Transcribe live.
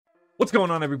What's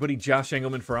going on, everybody? Josh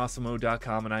Engelman for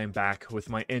Awesemo.com, and I am back with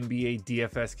my NBA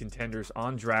DFS contenders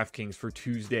on DraftKings for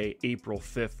Tuesday, April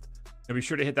 5th. Now be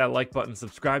sure to hit that like button,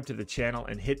 subscribe to the channel,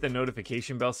 and hit the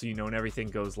notification bell so you know when everything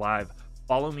goes live.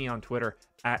 Follow me on Twitter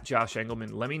at Josh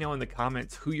Engelman. Let me know in the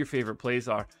comments who your favorite plays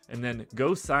are, and then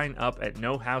go sign up at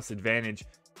No House Advantage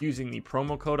using the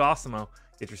promo code Awesemo.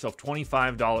 Get yourself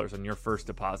 $25 on your first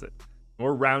deposit.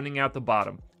 We're rounding out the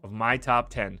bottom of my top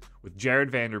 10 with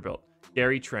Jared Vanderbilt,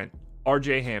 Gary Trent,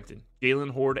 RJ Hampton, Jalen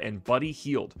Horde, and Buddy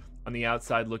Hield on the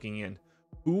outside looking in.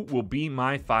 Who will be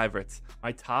my favorites?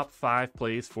 My top 5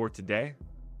 plays for today?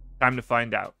 Time to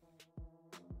find out.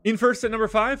 In first at number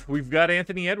 5, we've got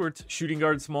Anthony Edwards, shooting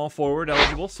guard, small forward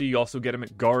eligible, so you also get him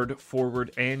at guard,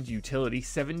 forward, and utility.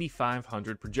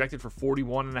 7,500, projected for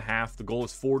 41.5. The goal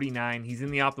is 49. He's in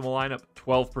the optimal lineup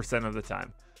 12% of the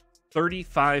time.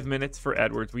 35 minutes for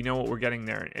Edwards. We know what we're getting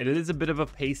there. It is a bit of a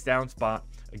pace down spot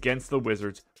against the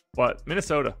Wizards, but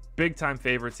Minnesota, big time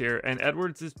favorites here, and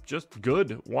Edwards is just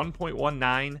good.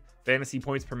 1.19 fantasy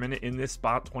points per minute in this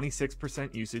spot,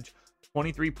 26% usage,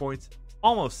 23 points,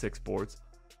 almost 6 boards,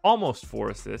 almost 4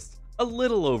 assists, a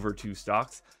little over 2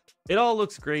 stocks. It all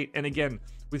looks great, and again,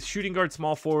 with shooting guard,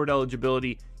 small forward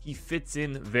eligibility, he fits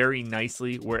in very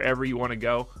nicely wherever you want to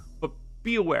go, but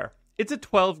be aware, it's a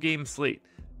 12-game slate.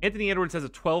 Anthony Edwards has a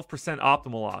 12%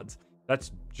 optimal odds.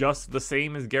 That's just the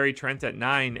same as Gary Trent at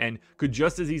 9 and could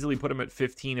just as easily put him at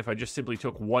 15 if I just simply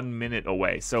took 1 minute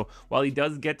away. So while he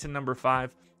does get to number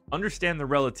 5, understand the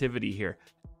relativity here.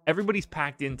 Everybody's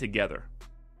packed in together.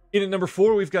 In at number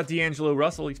 4, we've got D'Angelo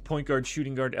Russell. He's point guard,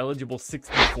 shooting guard eligible,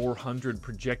 6,400,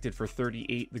 projected for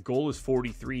 38. The goal is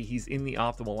 43. He's in the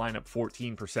optimal lineup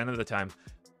 14% of the time.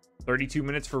 32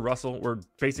 minutes for Russell. We're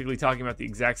basically talking about the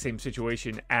exact same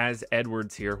situation as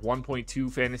Edwards here.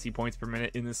 1.2 fantasy points per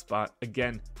minute in this spot.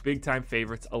 Again, big time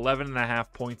favorites.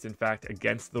 11.5 points, in fact,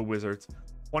 against the Wizards.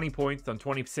 20 points on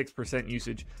 26%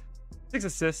 usage. 6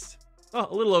 assists. Well,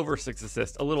 a little over 6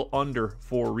 assists. A little under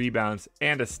 4 rebounds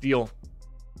and a steal.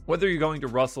 Whether you're going to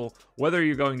Russell, whether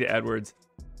you're going to Edwards,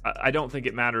 I don't think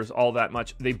it matters all that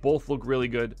much. They both look really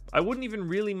good. I wouldn't even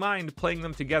really mind playing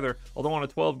them together. Although on a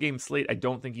 12-game slate, I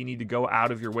don't think you need to go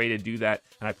out of your way to do that.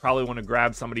 And I probably want to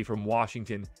grab somebody from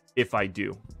Washington if I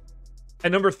do.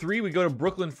 At number 3, we go to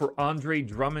Brooklyn for Andre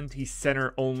Drummond. He's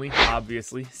center only,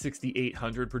 obviously.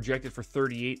 6,800, projected for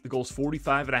 38. The goal's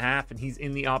 45.5, and he's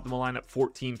in the optimal lineup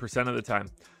 14% of the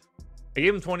time. I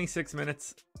gave him 26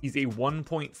 minutes. He's a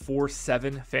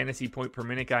 1.47 fantasy point per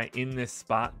minute guy in this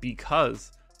spot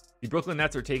because the Brooklyn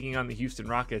Nets are taking on the Houston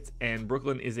Rockets, and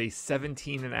Brooklyn is a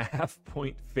 17.5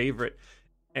 point favorite,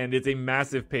 and it's a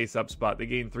massive pace up spot. They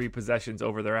gain 3 possessions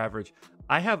over their average.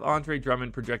 I have Andre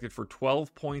Drummond projected for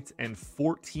 12 points and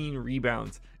 14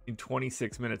 rebounds in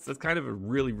 26 minutes. That's kind of a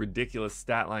really ridiculous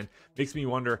stat line. Makes me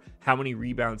wonder how many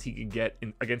rebounds he could get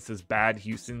against this bad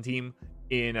Houston team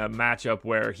in a matchup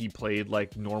where he played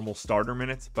like normal starter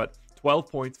minutes. But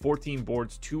 12 points, 14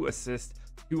 boards, 2 assists,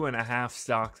 2.5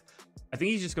 stocks. I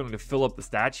think he's just going to fill up the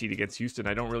stat sheet against Houston.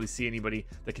 I don't really see anybody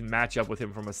that can match up with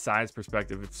him from a size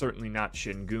perspective. It's certainly not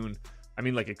Şengün. I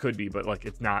mean, like, it could be, but like,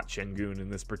 it's not Şengün in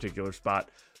this particular spot.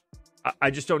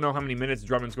 I just don't know how many minutes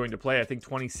Drummond's going to play. I think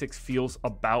 26 feels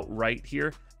about right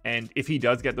here. And if he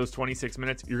does get those 26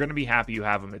 minutes, you're going to be happy you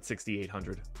have him at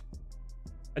 6,800.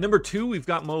 At number 2, we've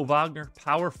got Mo Wagner,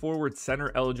 power forward,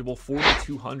 center eligible,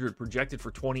 4,200, projected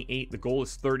for 28. The goal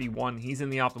is 31. He's in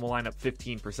the optimal lineup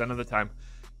 15% of the time.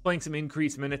 Playing some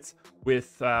increased minutes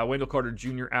with Wendell Carter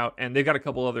Jr. out, and they've got a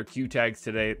couple other Q tags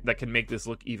today that can make this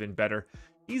look even better.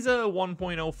 He's a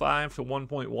 1.05 to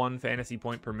 1.1 fantasy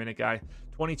point per minute guy,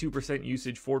 22%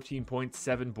 usage, 14 points,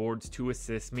 7 boards, 2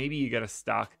 assists. Maybe you get a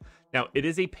stock. Now, it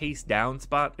is a pace down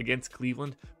spot against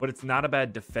Cleveland, but it's not a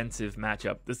bad defensive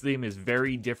matchup. This game is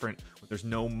very different when there's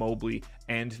no Mobley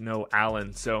and no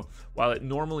Allen. So while it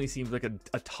normally seems like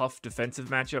a tough defensive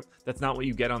matchup, that's not what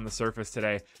you get on the surface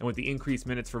today. And with the increased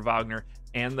minutes for Wagner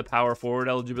and the power forward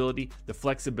eligibility, the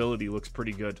flexibility looks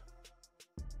pretty good.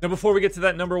 Now, before we get to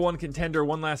that number 1 contender,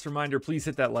 one last reminder, please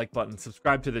hit that like button,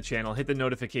 subscribe to the channel, hit the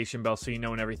notification bell so you know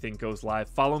when everything goes live.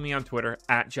 Follow me on Twitter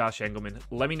at Josh Engelman.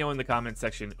 Let me know in the comment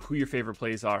section who your favorite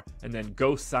plays are, and then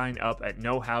go sign up at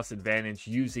No House Advantage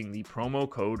using the promo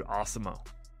code Awesemo.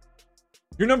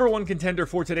 Your number 1 contender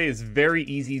for today is very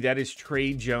easy. That is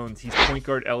Tre Jones. He's point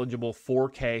guard eligible,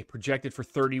 4K, projected for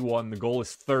 31. The goal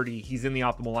is 30. He's in the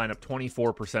optimal lineup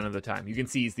 24% of the time. You can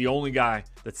see he's the only guy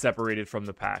that's separated from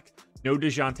the pack. No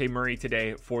DeJounte Murray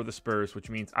today for the Spurs, which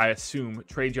means I assume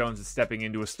Tre Jones is stepping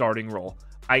into a starting role.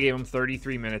 I gave him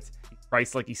 33 minutes.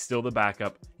 priced like he's still the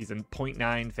backup. He's a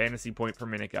 0.9 fantasy point per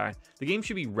minute guy. The game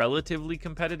should be relatively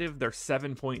competitive. They're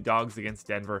 7-point dogs against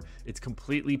Denver. It's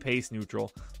completely pace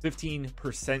neutral.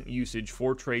 15% usage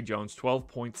for Trey Jones, 12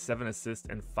 points, 7 assists,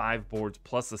 and 5 boards,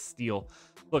 plus a steal.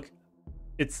 Look,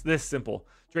 it's this simple.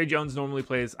 Trey Jones normally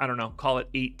plays, I don't know, call it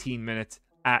 18 minutes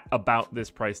at about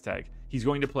this price tag. He's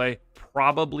going to play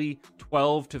probably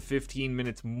 12 to 15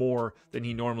 minutes more than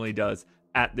he normally does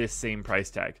at this same price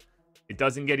tag. It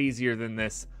doesn't get easier than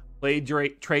this. Play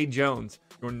Trey Jones,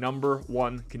 your number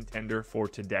one contender for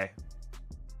today.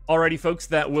 Alrighty, folks,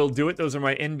 that will do it. Those are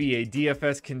my NBA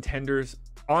DFS contenders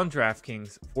on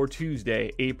DraftKings for Tuesday,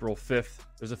 April 5th.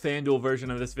 There's a FanDuel version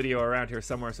of this video around here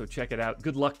somewhere, so check it out.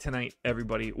 Good luck tonight,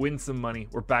 everybody. Win some money.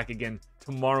 We're back again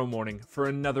tomorrow morning for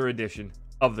another edition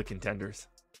of the Contenders.